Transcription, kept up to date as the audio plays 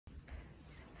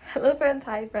Hello friends,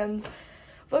 hi friends.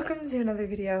 Welcome to another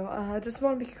video. Just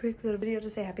want to make a quick little video to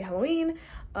say happy Halloween.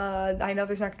 I know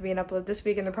there's not going to be an upload this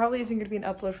week, and there probably isn't going to be an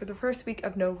upload for the first week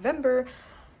of November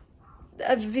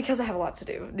because I have a lot to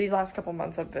do. These last couple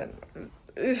months have been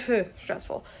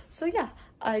stressful. So yeah,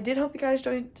 I did hope you guys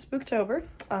joined SpookTober.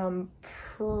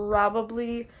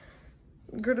 Probably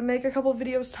going to make a couple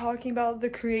videos talking about the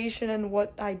creation and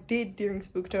what I did during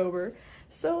SpookTober.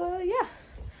 So yeah.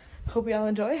 Hope you all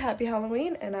enjoy. Happy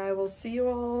Halloween, and I will see you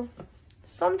all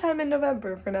sometime in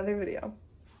November for another video.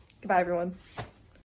 Goodbye, everyone.